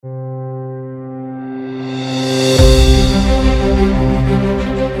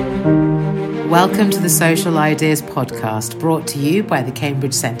Welcome to the Social Ideas Podcast, brought to you by the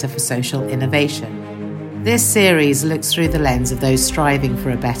Cambridge Centre for Social Innovation. This series looks through the lens of those striving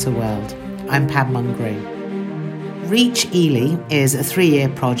for a better world. I'm Pam Mungrue. Reach Ely is a 3-year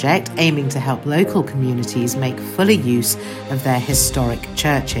project aiming to help local communities make fuller use of their historic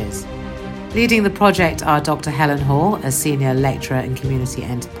churches. Leading the project are Dr. Helen Hall, a Senior Lecturer in Community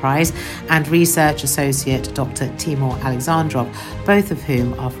Enterprise, and Research Associate Dr. Timur Alexandrov, both of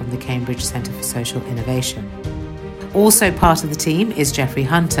whom are from the Cambridge Centre for Social Innovation. Also part of the team is Geoffrey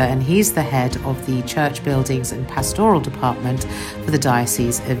Hunter, and he's the head of the Church Buildings and Pastoral Department for the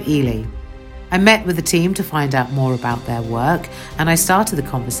Diocese of Ely. I met with the team to find out more about their work, and I started the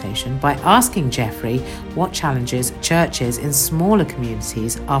conversation by asking Geoffrey what challenges churches in smaller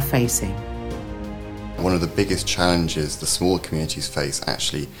communities are facing. One of the biggest challenges the smaller communities face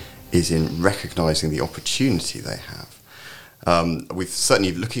actually is in recognising the opportunity they have. We've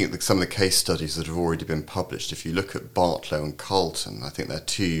certainly, looking at some of the case studies that have already been published, if you look at Bartlow and Carlton, I think they're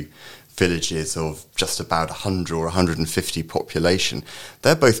two villages of just about 100 or 150 population.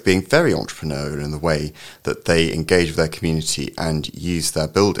 They're both being very entrepreneurial in the way that they engage with their community and use their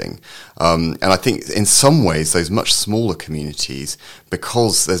building. And I think in some ways those much smaller communities,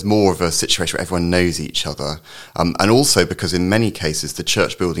 because there's more of a situation where everyone knows each other, and also because in many cases the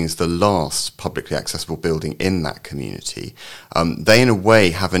church building is the last publicly accessible building in that community, they in a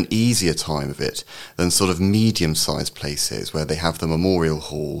way have an easier time of it than sort of medium-sized places where they have the Memorial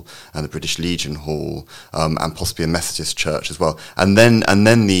Hall and the British Legion Hall, and possibly a Methodist church as well. And then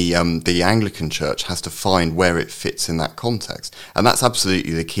the Anglican church has to find where it fits in that context. And that's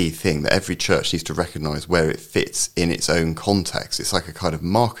absolutely the key thing, that every church needs to recognise where it fits in its own context. It's like a kind of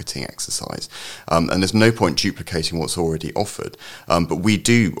marketing exercise. And there's no point duplicating what's already offered. But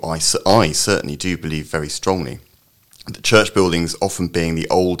I certainly do believe very strongly that church buildings, often being the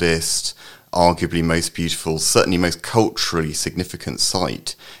oldest, arguably most beautiful, certainly most culturally significant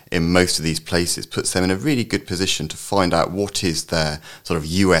site in most of these places, puts them in a really good position to find out what is their sort of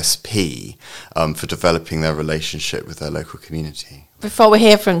USP for developing their relationship with their local community. Before we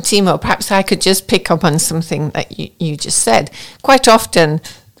hear from Timo, perhaps I could just pick up on something that you just said. Quite often,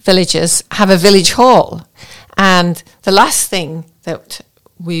 villages have a village hall, and the last thing that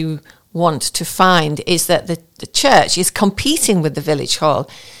we want to find is that the church is competing with the village hall.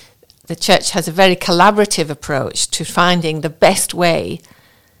 The church has a very collaborative approach to finding the best way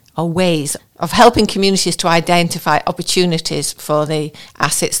or ways of helping communities to identify opportunities for the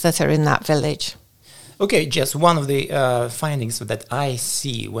assets that are in that village. Okay, just one of the findings that I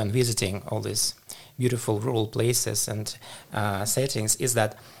see when visiting all these beautiful rural places and settings is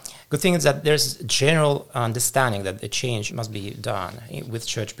that good thing is that there's general understanding that the change must be done with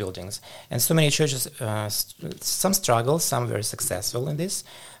church buildings. And so many churches, some struggle, some very successful in this,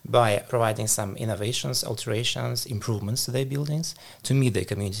 by providing some innovations, alterations, improvements to their buildings to meet their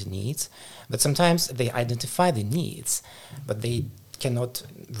community needs. But sometimes they identify the needs, but they cannot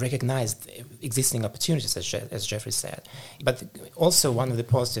recognize the existing opportunities, as Geoffrey said. But also one of the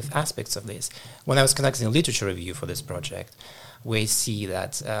positive aspects of this, when I was conducting a literature review for this project, we see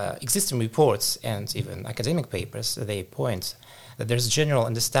that existing reports and even academic papers, they point that there's a general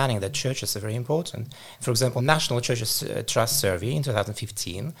understanding that churches are very important. For example, National Churches Trust Survey in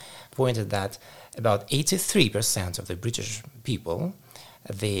 2015 pointed that about 83% of the British people,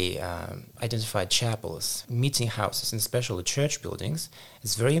 they identified chapels, meeting houses, and especially church buildings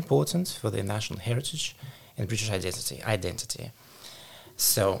as very important for their national heritage and British identity.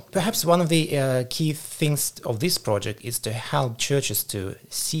 So perhaps one of the key things of this project is to help churches to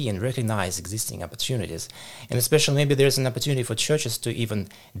see and recognize existing opportunities. And especially maybe there's an opportunity for churches to even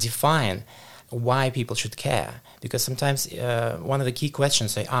define why people should care. Because sometimes one of the key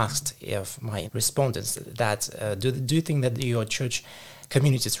questions I asked of my respondents that do you think that your church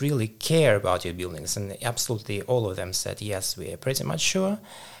communities really care about your buildings? And absolutely all of them said, yes, we are pretty much sure,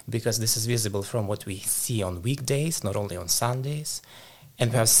 because this is visible from what we see on weekdays, not only on Sundays. And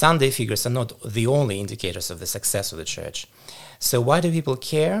perhaps Sunday figures are not the only indicators of the success of the church. So why do people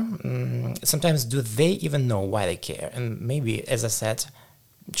care? Sometimes do they even know why they care? And maybe, as I said,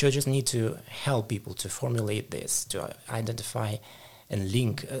 churches need to help people to formulate this, to identify and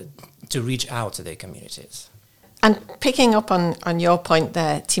link, to reach out to their communities. And picking up on your point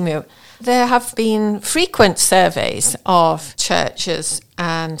there, Timo, there have been frequent surveys of churches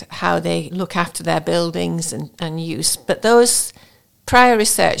and how they look after their buildings and use, but those prior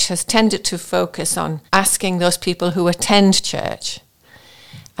research has tended to focus on asking those people who attend church.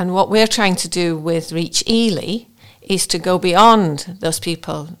 And what we're trying to do with Reach Ely is to go beyond those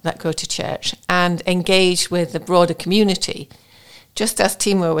people that go to church and engage with the broader community. Just as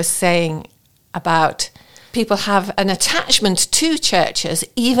Timo was saying, about people have an attachment to churches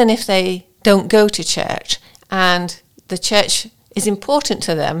even if they don't go to church, and the church is important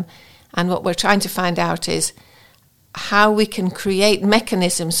to them. And what we're trying to find out is how we can create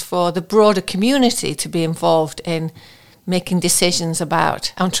mechanisms for the broader community to be involved in making decisions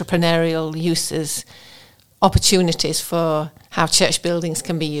about entrepreneurial uses, opportunities for how church buildings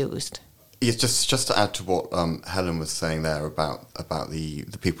can be used. Yes, just to add to what Helen was saying there about the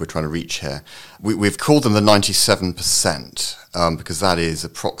people we're trying to reach here, we've called them the 97%, because that is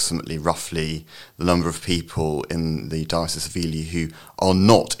approximately roughly the number of people in the Diocese of Ely who are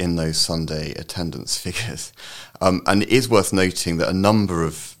not in those Sunday attendance figures. And it is worth noting that a number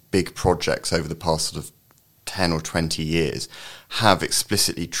of big projects over the past sort of 10 or 20 years have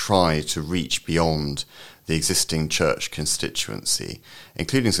explicitly tried to reach beyond the existing church constituency,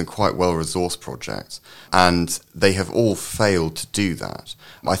 including some quite well-resourced projects, and they have all failed to do that.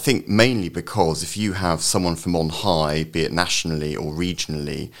 I think mainly because if you have someone from on high, be it nationally or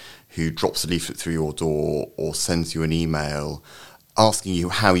regionally, who drops a leaflet through your door or sends you an email asking you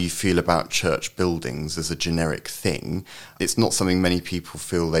how you feel about church buildings as a generic thing, it's not something many people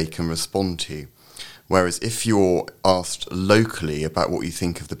feel they can respond to. Whereas if you're asked locally about what you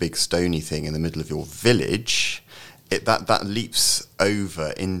think of the big stony thing in the middle of your village, that leaps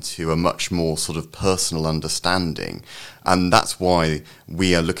over into a much more sort of personal understanding. And that's why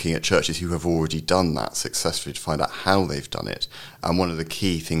we are looking at churches who have already done that successfully to find out how they've done it. And one of the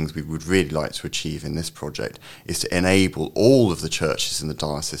key things we would really like to achieve in this project is to enable all of the churches in the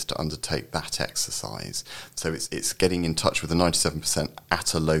diocese to undertake that exercise. So it's getting in touch with the 97%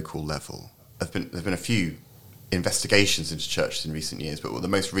 at a local level. There've been a few investigations into churches in recent years, but the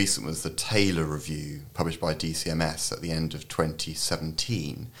most recent was the Taylor Review, published by DCMS at the end of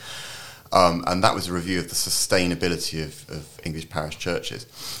 2017. And that was a review of the sustainability of English parish churches.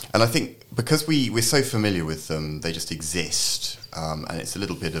 And I think because we're so familiar with them, they just exist, and it's a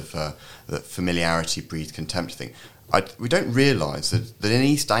little bit of the familiarity breeds contempt thing. We don't realise that in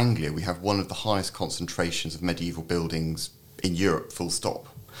East Anglia we have one of the highest concentrations of medieval buildings in Europe, full stop.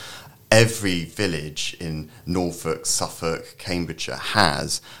 Every village in Norfolk, Suffolk, Cambridgeshire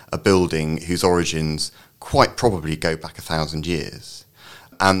has a building whose origins quite probably go back 1,000 years.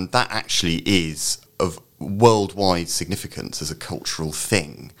 And that actually is of worldwide significance as a cultural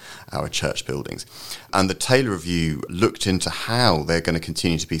thing, our church buildings. And the Taylor Review looked into how they're going to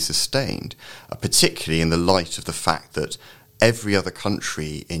continue to be sustained, particularly in the light of the fact that every other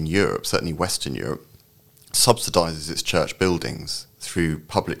country in Europe, certainly Western Europe, subsidises its church buildings through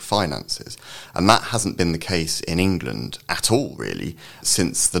public finances. And that hasn't been the case in England at all, really,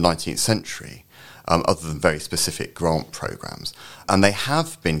 since the 19th century, other than very specific grant programmes. And they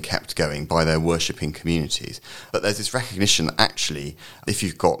have been kept going by their worshipping communities. But there's this recognition that actually, if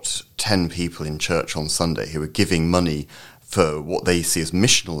you've got 10 people in church on Sunday who are giving money for what they see as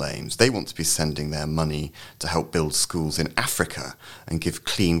missional aims, they want to be sending their money to help build schools in Africa and give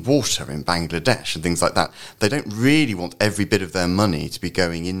clean water in Bangladesh and things like that. They don't really want every bit of their money to be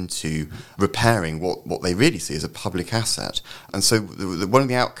going into repairing what they really see as a public asset. And so one of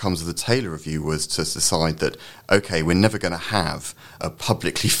the outcomes of the Taylor Review was to decide that, okay, we're never going to have a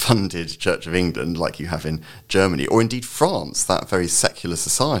publicly funded Church of England like you have in Germany, or indeed France, that very secular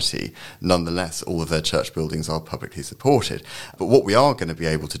society. Nonetheless, all of their church buildings are publicly supported. But what we are going to be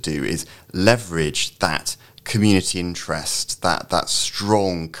able to do is leverage that community interest, that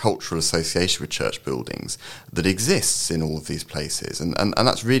strong cultural association with church buildings that exists in all of these places. And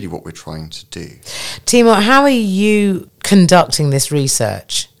that's really what we're trying to do. Timo, how are you conducting this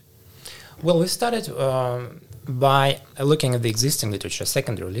research? Well, we started by looking at the existing literature,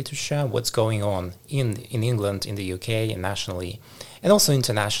 secondary literature, what's going on in England, in the UK, and nationally, and also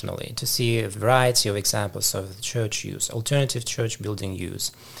internationally, to see a variety of examples of church use, alternative church building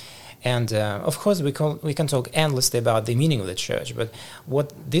use. And of course, we can talk endlessly about the meaning of the church, but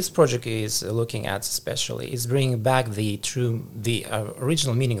what this project is looking at especially is bringing back the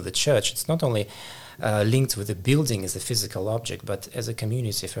original meaning of the church. It's not only linked with the building as a physical object, but as a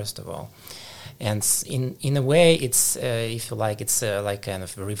community, first of all. And in a way, it's, if you like, it's like kind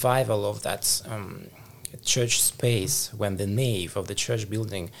of a revival of that church space, when the nave of the church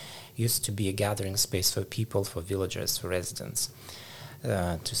building used to be a gathering space for people, for villagers, for residents,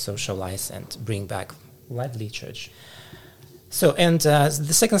 to socialize and bring back lively church. So, and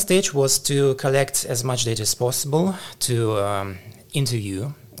the second stage was to collect as much data as possible, to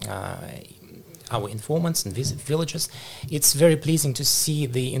interview our informants and visit villages. It's very pleasing to see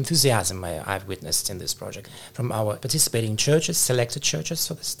the enthusiasm I've witnessed in this project from our participating churches, selected churches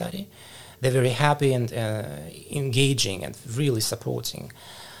for the study. They're very happy and engaging and really supporting.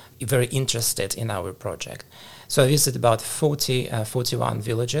 very interested in our project. So I visited about 41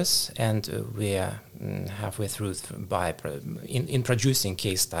 villages, and we are halfway through in producing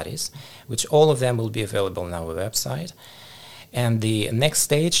case studies, which all of them will be available on our website. And the next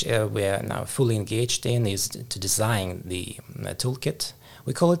stage we are now fully engaged in is to design the toolkit.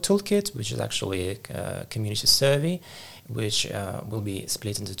 We call it toolkit, which is actually a community survey, which will be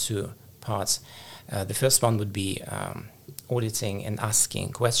split into two parts. The first one would be auditing and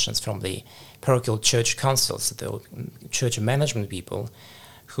asking questions from the parochial church councils, the church management people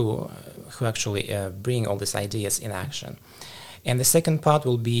who actually bring all these ideas in action. And the second part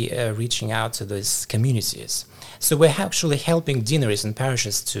will be reaching out to those communities. So we're actually helping deaneries and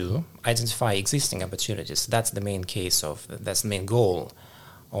parishes to identify existing opportunities. That's the main that's the main goal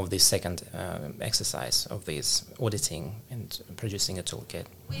of this second exercise of this auditing and producing a toolkit.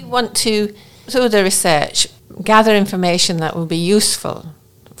 We want to, through the research, gather information that will be useful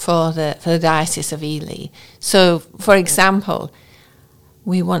for the Diocese of Ely. So, for example,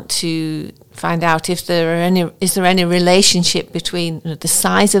 we want to find out if is there any relationship between the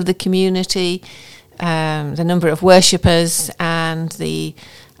size of the community, the number of worshippers, and the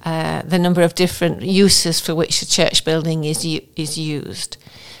number of different uses for which the church building is used.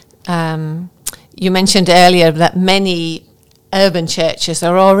 You mentioned earlier that many urban churches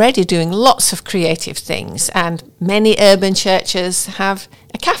are already doing lots of creative things, and many urban churches have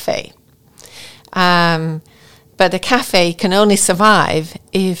a cafe. But a cafe can only survive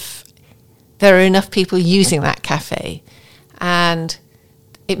if there are enough people using that cafe. And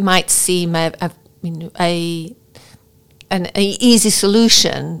it might seem an easy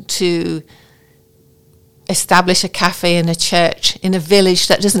solution to establish a cafe in a church in a village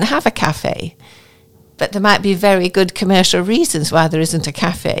that doesn't have a cafe. But there might be very good commercial reasons why there isn't a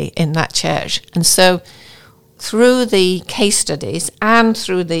cafe in that church. And so through the case studies and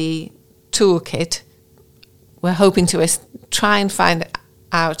through the toolkit, we're hoping to try and find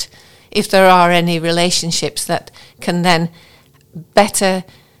out if there are any relationships that can then better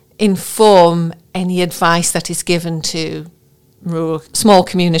inform any advice that is given to rural, small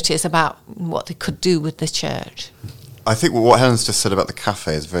communities about what they could do with the church. I think what Helen's just said about the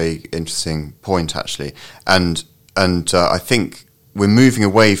cafe is a very interesting point, actually. And I think we're moving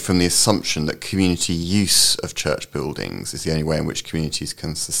away from the assumption that community use of church buildings is the only way in which communities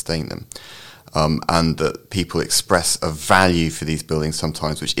can sustain them. And that people express a value for these buildings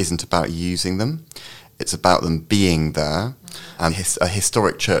sometimes which isn't about using them. It's about them being there. And a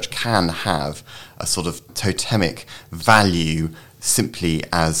historic church can have a sort of totemic value simply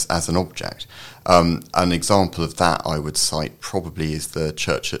as an object. An example of that I would cite probably is the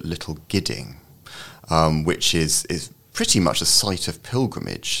church at Little Gidding, which is pretty much a site of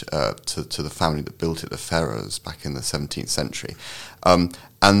pilgrimage to the family that built it, the Ferrers, back in the 17th century.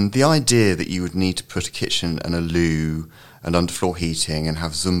 And the idea that you would need to put a kitchen and a loo and underfloor heating and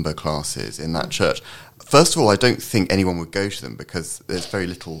have Zumba classes in that church, first of all, I don't think anyone would go to them because there's very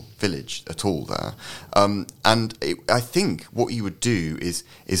little village at all there. I think what you would do is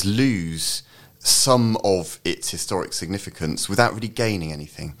lose some of its historic significance without really gaining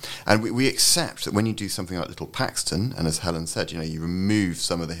anything. And we accept that when you do something like Little Paxton, and as Helen said, you remove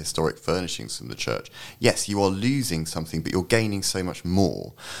some of the historic furnishings from the church, yes, you are losing something, but you're gaining so much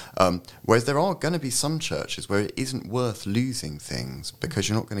more. Whereas there are going to be some churches where it isn't worth losing things because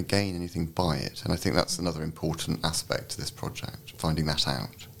you're not going to gain anything by it. And I think that's another important aspect to this project, finding that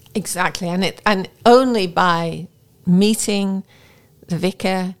out. Exactly, and only by meeting the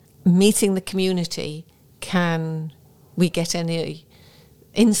vicar, meeting the community, can we get any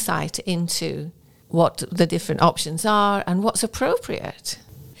insight into what the different options are and what's appropriate.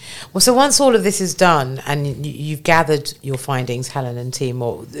 Well, so once all of this is done and you've gathered your findings, Helen and team,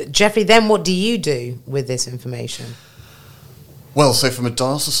 or Jeffrey, then what do you do with this information? Well, so from a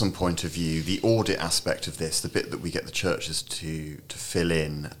diocesan point of view, the audit aspect of this, the bit that we get the churches to fill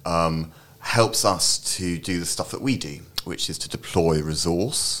in, helps us to do the stuff that we do, which is to deploy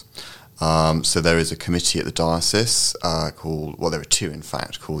resource. So there is a committee at the diocese there are two in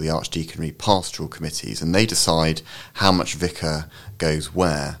fact, called the Archdeaconry Pastoral Committees, and they decide how much vicar goes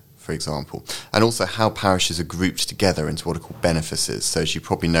where, for example, and also how parishes are grouped together into what are called benefices. So as you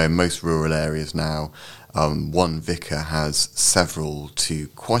probably know, in most rural areas now, one vicar has several to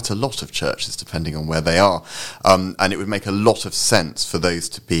quite a lot of churches, depending on where they are. And it would make a lot of sense for those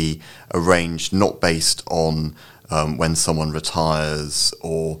to be arranged not based on when someone retires,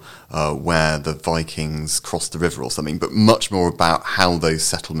 or where the Vikings crossed the river or something, but much more about how those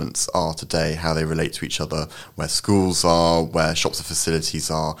settlements are today, how they relate to each other, where schools are, where shops and facilities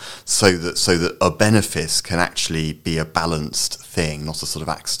are, so that a benefice can actually be a balanced thing, not a sort of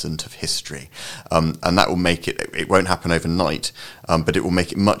accident of history. And that will make it won't happen overnight, but it will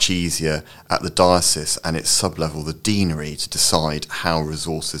make it much easier at the diocese and its sub-level, the deanery, to decide how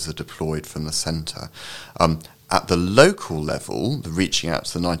resources are deployed from the centre. At the local level, the reaching out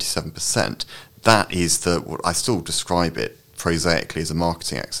to the 97%, that is what I still describe it prosaically as a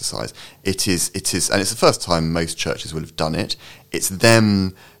marketing exercise. It is, and it's the first time most churches will have done it. It's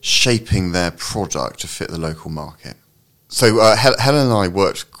them shaping their product to fit the local market. So Helen and I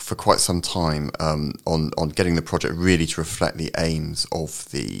worked for quite some time on getting the project really to reflect the aims of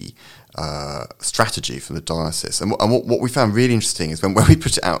the strategy from the diocese. And what we found really interesting is when we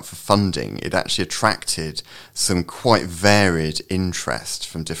put it out for funding, it actually attracted some quite varied interest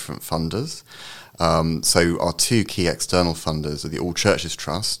from different funders. So our two key external funders are the All Churches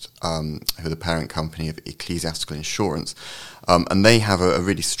Trust, who are the parent company of Ecclesiastical Insurance, and they have a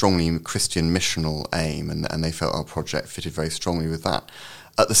really strongly Christian missional aim, and they felt our project fitted very strongly with that.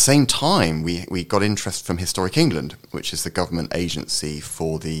 At the same time, we got interest from Historic England, which is the government agency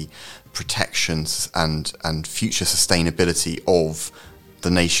for the protection and future sustainability of the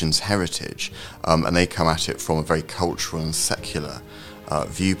nation's heritage, and they come at it from a very cultural and secular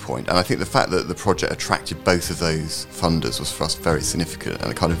viewpoint. And I think the fact that the project attracted both of those funders was for us very significant,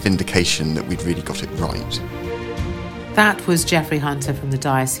 and a kind of vindication that we'd really got it right. That was Geoffrey Hunter from the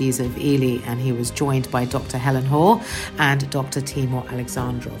Diocese of Ely, and he was joined by Dr. Helen Hoare and Dr. Timur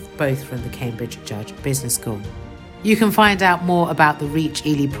Alexandrov, both from the Cambridge Judge Business School. You can find out more about the Reach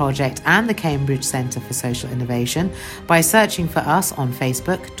Ely project and the Cambridge Centre for Social Innovation by searching for us on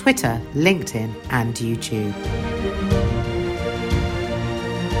Facebook, Twitter, LinkedIn and YouTube.